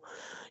for.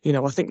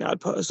 I think that would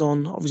put us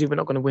on. Obviously, we're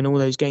not going to win all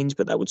those games,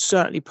 but that would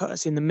certainly put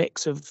us in the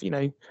mix of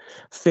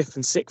 5th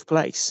and 6th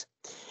place.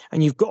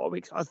 And you've got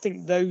to, I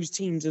think those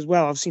teams as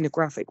well. I've seen a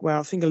graphic where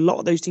I think a lot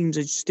of those teams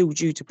are still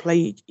due to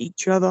play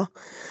each other.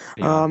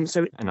 Yeah.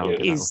 So and I'll get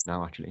that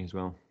now actually as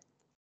well.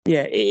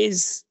 Yeah, it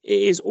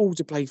is all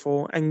to play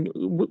for, and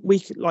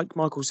we like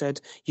Michael said,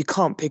 you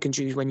can't pick and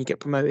choose when you get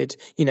promoted.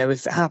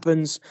 If it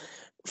happens,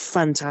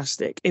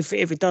 fantastic. If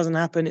it doesn't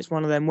happen, it's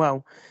one of them.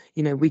 Well,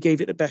 we gave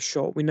it the best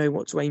shot. We know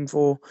what to aim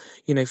for.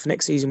 For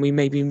next season, we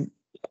maybe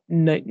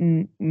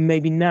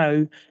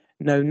know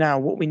now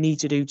what we need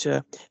to do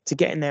to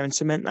get in there and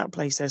cement that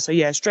place there. So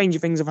yeah, stranger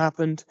things have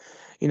happened.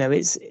 If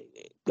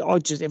I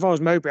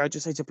was Mowbray, I'd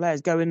just say to players,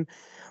 go and.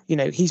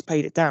 He's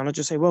paid it down. I'd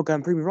just say, well, go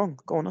and prove me wrong.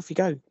 Go on, off you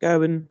go.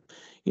 Go and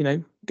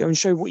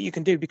show what you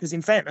can do. Because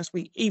in fairness,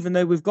 even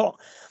though we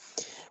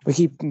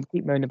keep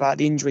moaning about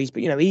the injuries,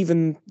 but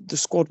even the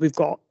squad we've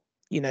got,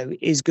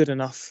 is good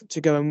enough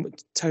to go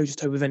and toe to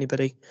toe with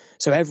anybody.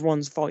 So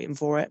everyone's fighting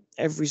for it,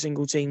 every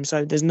single team.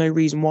 So there's no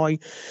reason why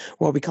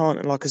we can't.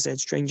 And like I said,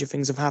 stranger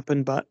things have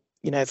happened. But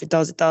if it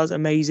does,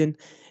 amazing.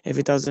 If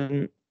it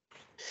doesn't,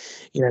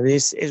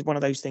 this is one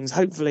of those things.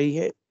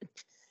 Hopefully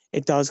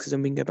it does, because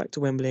then we can go back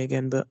to Wembley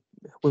again, but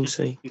we'll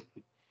see.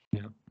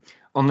 Yeah.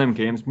 On them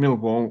games,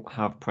 Millwall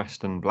have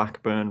Preston,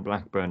 Blackburn.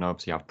 Blackburn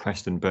obviously have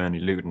Preston, Burnley,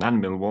 Luton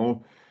and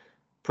Millwall.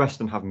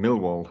 Preston have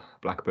Millwall,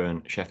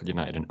 Blackburn, Sheffield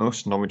United and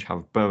us. Norwich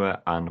have Borough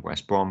and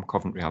West Brom.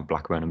 Coventry have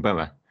Blackburn and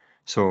Borough.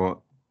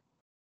 So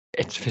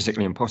it's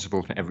physically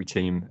impossible for every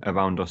team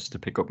around us to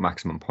pick up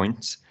maximum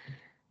points.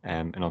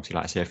 And obviously,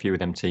 like I say, a few of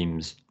them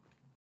teams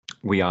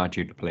we are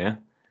due to play.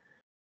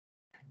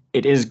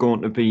 It is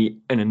going to be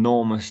an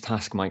enormous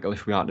task, Michael,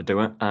 if we are to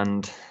do it.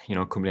 And,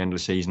 come the end of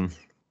the season,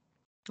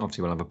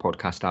 obviously we'll have a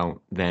podcast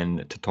out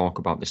then to talk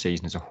about the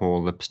season as a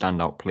whole, the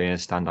standout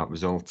players, standout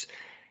results.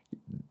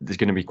 there's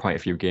going to be quite a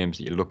few games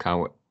that you look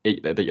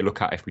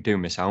at if we do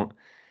miss out.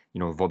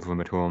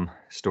 Rotherham at home,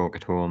 Stoke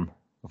at home,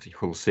 obviously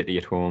Hull City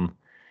at home.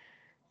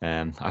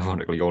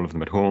 Ironically, all of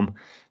them at home.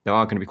 There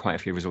are going to be quite a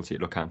few results that you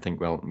look at and think,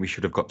 well, we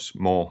should have got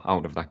more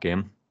out of that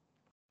game.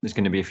 There's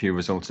going to be a few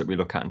results that we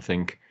look at and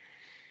think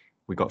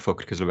we got fucked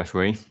because of the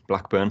referee.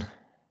 Blackburn,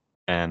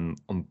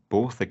 on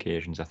both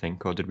occasions, I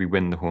think, or did we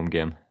win the home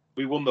game?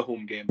 We won the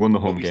home game. But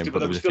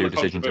there was a few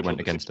decisions that went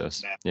against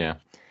us. Yeah.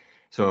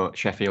 So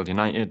Sheffield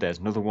United, there's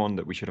another one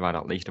that we should have had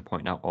at least a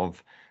point out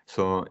of.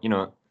 So,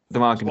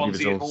 there are going to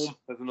be results. At home,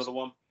 there's another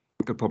one.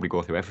 We could probably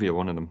go through every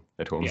one of them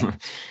at home.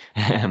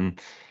 Yeah.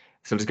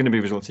 So there's going to be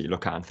results that you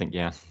look at and think,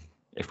 yeah,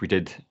 if we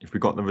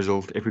got the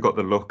result, if we got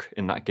the luck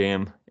in that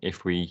game,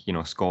 if we,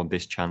 scored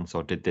this chance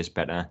or did this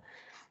better,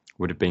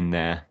 would have been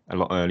there a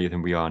lot earlier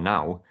than we are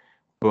now.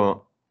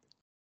 But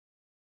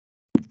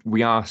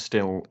we are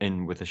still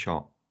in with a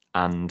shot.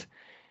 And,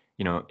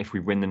 if we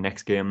win the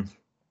next game,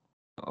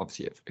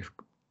 obviously if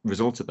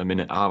results at the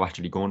minute are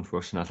actually going for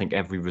us, and I think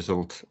every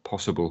result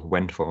possible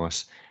went for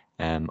us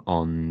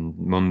on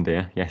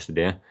Monday,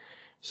 yesterday.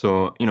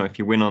 So, if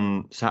you win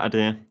on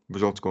Saturday,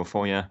 results go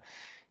for you,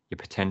 you're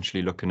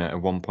potentially looking at a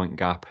 1 point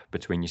gap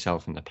between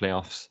yourself and the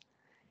playoffs.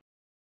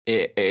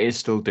 It is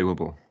still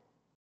doable.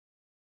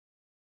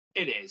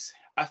 It is.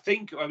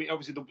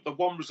 Obviously the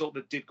one result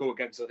that did go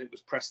against, I think,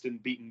 was Preston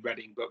beating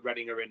Reading, but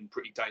Reading are in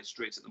pretty dire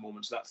straits at the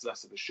moment, so that's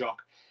less of a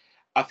shock.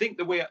 I think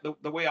the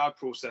way I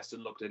processed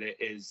and looked at it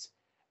is,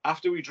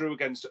 after we drew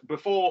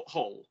before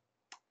Hull,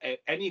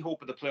 any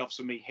hope of the playoffs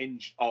for me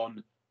hinged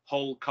on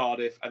Hull,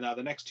 Cardiff, and now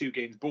the next two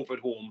games, both at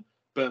home,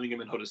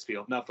 Birmingham and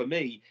Huddersfield. Now, for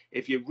me,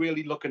 if you're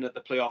really looking at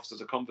the playoffs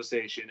as a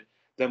conversation,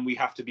 then we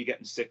have to be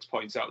getting 6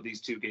 points out of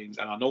these two games.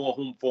 And I know our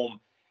home form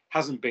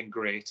hasn't been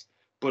great,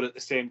 but at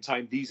the same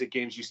time, these are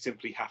games you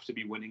simply have to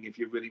be winning if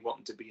you're really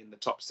wanting to be in the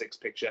top 6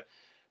 picture.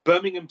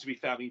 Birmingham, to be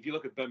fair, if you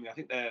look at Birmingham, I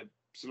think they're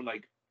something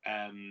like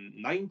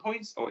 9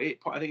 points or 8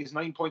 points. I think it's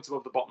 9 points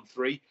above the bottom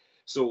three.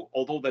 So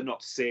although they're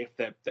not safe,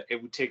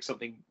 it would take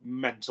something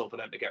mental for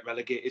them to get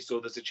relegated. So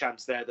there's a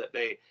chance there that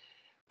they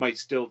might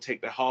still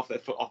take their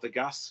foot off the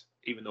gas,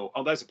 even though,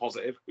 there's a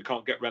positive. We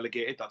can't get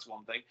relegated. That's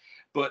one thing.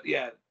 But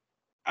yeah,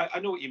 I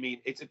know what you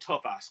mean. It's a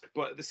tough ask.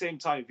 But at the same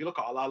time, if you look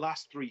at our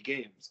last 3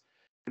 games,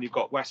 and you've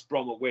got West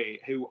Brom away,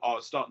 who are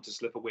starting to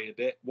slip away a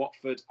bit.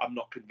 Watford, I'm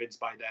not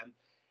convinced by them.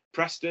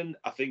 Preston,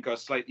 I think, are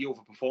slightly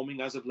overperforming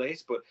as of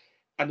late.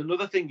 And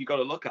another thing you got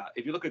to look at,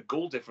 if you look at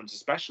goal difference,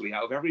 especially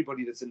out of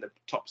everybody that's in the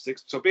top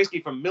 6, so basically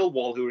from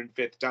Millwall, who are in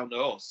 5th, down to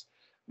us,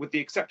 with the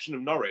exception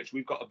of Norwich,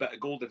 we've got a better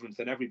goal difference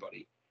than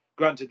everybody.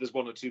 Granted, there's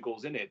 1 or 2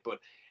 goals in it, but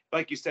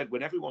like you said,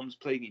 when everyone's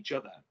playing each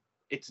other,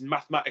 it's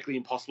mathematically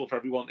impossible for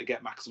everyone to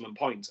get maximum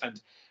points.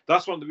 And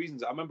that's one of the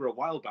reasons. I remember a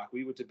while back,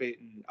 we were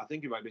debating, I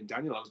think it might have been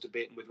Daniel I was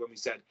debating with, when we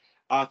said,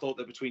 I thought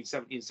that between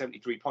 70 and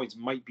 73 points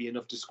might be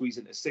enough to squeeze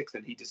into 6th,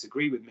 and he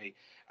disagreed with me.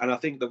 And I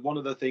think that one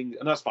of the things,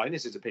 and that's fine,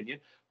 this is his opinion,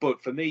 but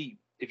for me,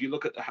 if you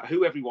look at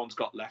who everyone's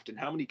got left and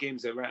how many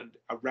games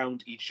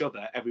around each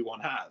other everyone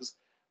has,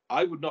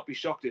 I would not be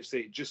shocked if,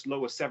 say, just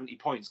lower 70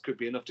 points could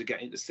be enough to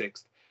get into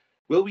 6th.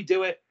 Will we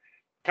do it?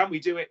 Can we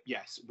do it?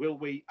 Yes. Will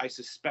we? I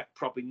suspect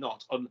probably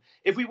not.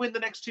 If we win the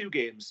next 2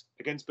 games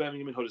against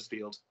Birmingham and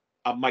Huddersfield,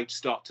 I might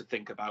start to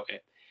think about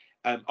it.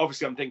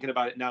 Obviously, I'm thinking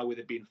about it now with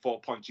it being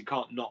 4 points. You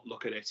can't not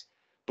look at it,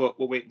 but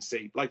we'll wait and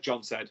see. Like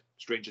John said,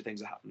 stranger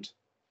things have happened.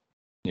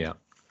 Yeah.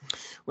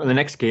 Well, the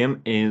next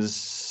game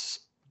is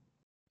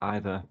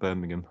either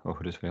Birmingham or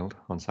Huddersfield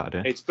on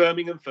Saturday. It's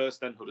Birmingham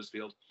first, then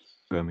Huddersfield.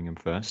 Birmingham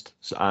first.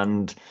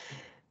 And,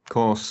 of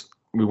course,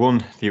 we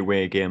won the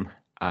away game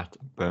at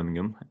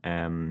Birmingham.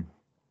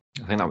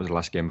 I think that was the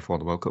last game before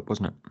the World Cup,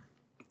 wasn't it?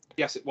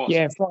 Yes, it was.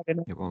 Yeah, Friday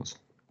night. It was.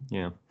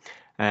 Yeah.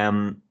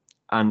 And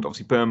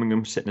obviously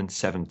Birmingham sitting in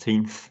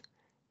 17th,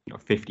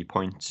 50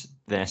 points.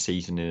 Their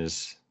season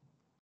is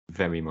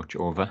very much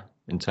over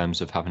in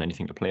terms of having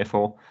anything to play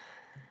for.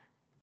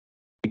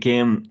 A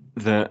game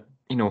that,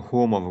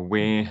 home or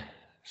away,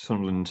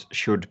 Sunderland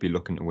should be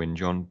looking to win,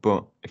 John.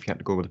 But if you had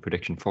to go with a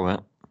prediction for it,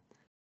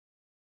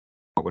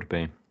 what would it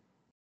be?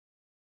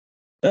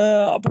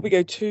 I'll probably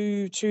go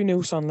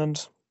 2-0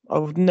 Sunderland. I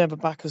would never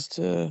back us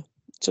to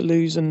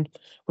lose, and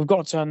we've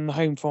got to turn the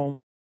home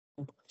form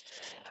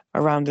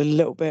around a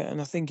little bit. And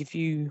I think if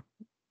you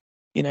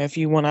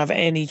want to have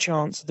any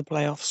chance of the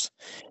playoffs,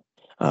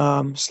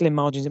 slim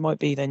margins it might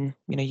be, then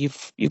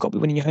you've got to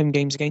be winning your home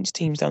games against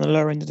teams down the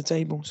lower end of the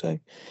table. So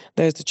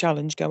there's the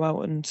challenge: go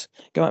out and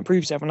prove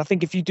yourself. And I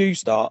think if you do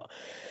start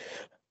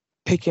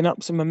picking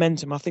up some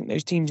momentum, I think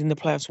those teams in the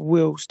playoffs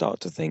will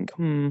start to think,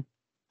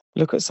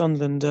 look at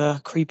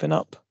Sunderland creeping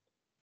up.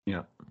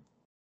 Yeah,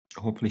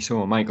 hopefully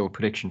so. Michael,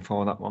 prediction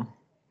for that one?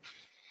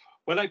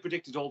 When I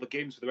predicted all the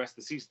games for the rest of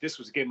the season, this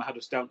was a game I had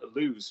us down to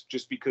lose,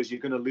 just because you're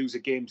going to lose a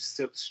game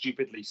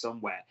stupidly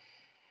somewhere.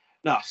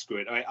 Nah, screw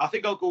it. All right, I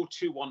think I'll go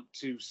 2-1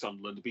 to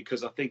Sunderland,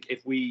 because I think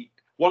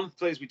one of the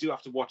players we do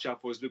have to watch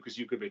out for is Lukas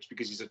Jukovic,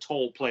 because he's a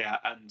tall player,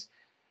 and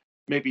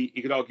maybe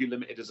you could argue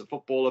limited as a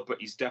footballer, but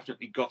he's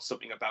definitely got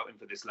something about him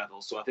for this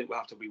level. So I think we'll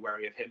have to be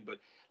wary of him. But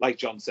like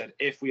John said,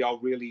 if we are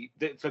really,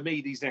 for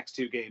me, these next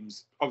 2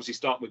 games, obviously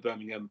starting with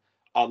Birmingham,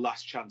 our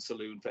last chance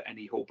saloon for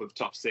any hope of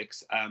top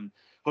 6.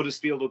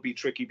 Huddersfield will be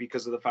tricky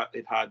because of the fact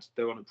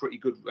they're on a pretty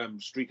good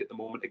streak at the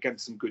moment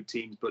against some good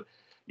teams. But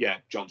yeah,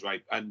 John's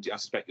right. And I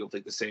suspect you'll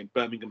think the same.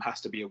 Birmingham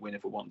has to be a win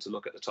if we want to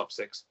look at the top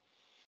 6.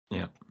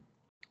 Yeah.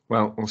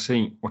 Well, we'll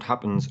see what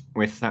happens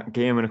with that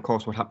game, and of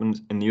course what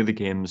happens in the other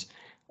games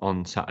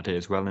on Saturday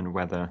as well, and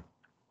whether,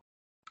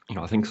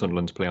 I think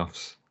Sunderland's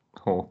playoffs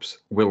hopes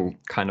will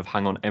kind of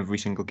hang on every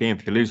single game.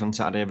 If you lose on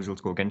Saturday, results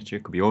go against you,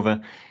 it could be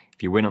over.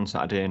 If you win on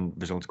Saturday and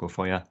results go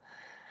for you,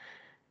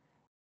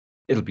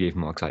 it'll be even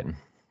more exciting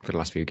for the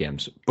last few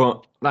games.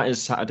 But that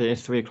is Saturday,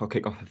 3 o'clock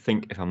kickoff, I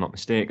think, if I'm not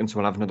mistaken. So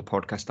we'll have another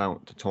podcast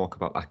out to talk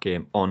about that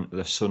game on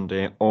the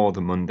Sunday or the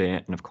Monday,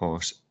 and of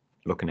course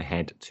looking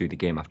ahead to the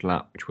game after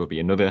that, which will be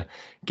another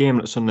game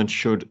that Sunderland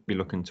should be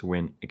looking to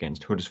win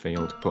against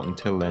Huddersfield. But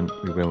until then,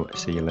 we will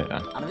see you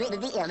later.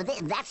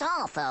 That's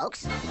all,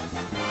 folks.